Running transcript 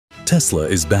Tesla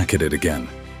is back at it again,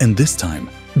 and this time,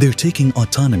 they're taking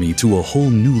autonomy to a whole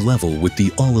new level with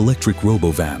the all-electric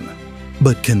Robovan.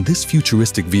 But can this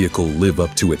futuristic vehicle live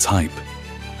up to its hype?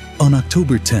 On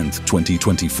October 10,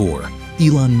 2024,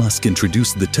 Elon Musk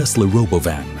introduced the Tesla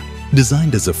Robovan,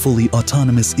 designed as a fully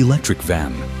autonomous electric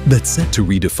van that's set to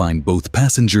redefine both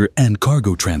passenger and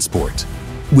cargo transport.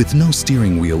 With no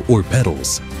steering wheel or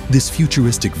pedals, this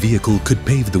futuristic vehicle could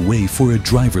pave the way for a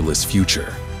driverless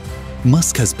future.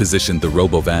 Musk has positioned the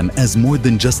Robovan as more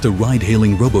than just a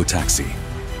ride-hailing robotaxi.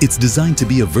 It's designed to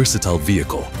be a versatile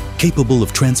vehicle, capable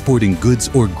of transporting goods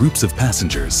or groups of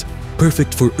passengers,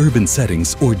 perfect for urban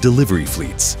settings or delivery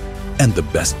fleets. And the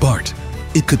best part,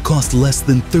 it could cost less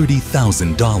than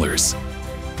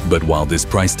 $30,000. But while this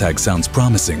price tag sounds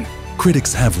promising,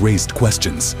 critics have raised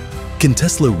questions. Can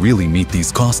Tesla really meet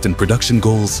these cost and production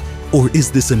goals? Or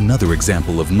is this another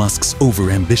example of Musk's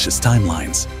over-ambitious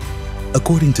timelines?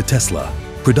 According to Tesla,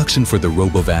 production for the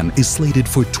Robovan is slated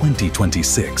for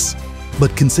 2026.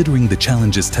 But considering the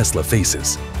challenges Tesla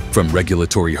faces, from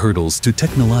regulatory hurdles to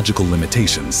technological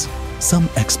limitations, some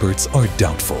experts are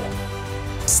doubtful.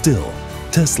 Still,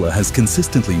 Tesla has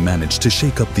consistently managed to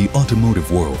shake up the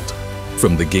automotive world.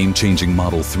 From the game-changing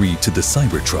Model 3 to the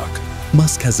Cybertruck,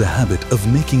 Musk has a habit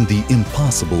of making the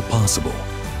impossible possible.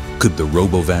 Could the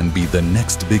Robovan be the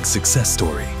next big success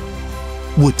story?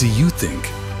 What do you think?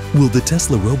 Will the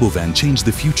Tesla Robovan change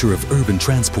the future of urban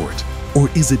transport, or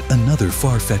is it another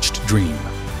far-fetched dream?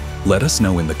 Let us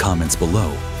know in the comments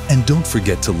below, and don't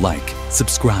forget to like,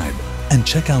 subscribe, and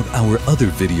check out our other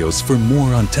videos for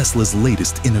more on Tesla's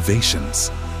latest innovations.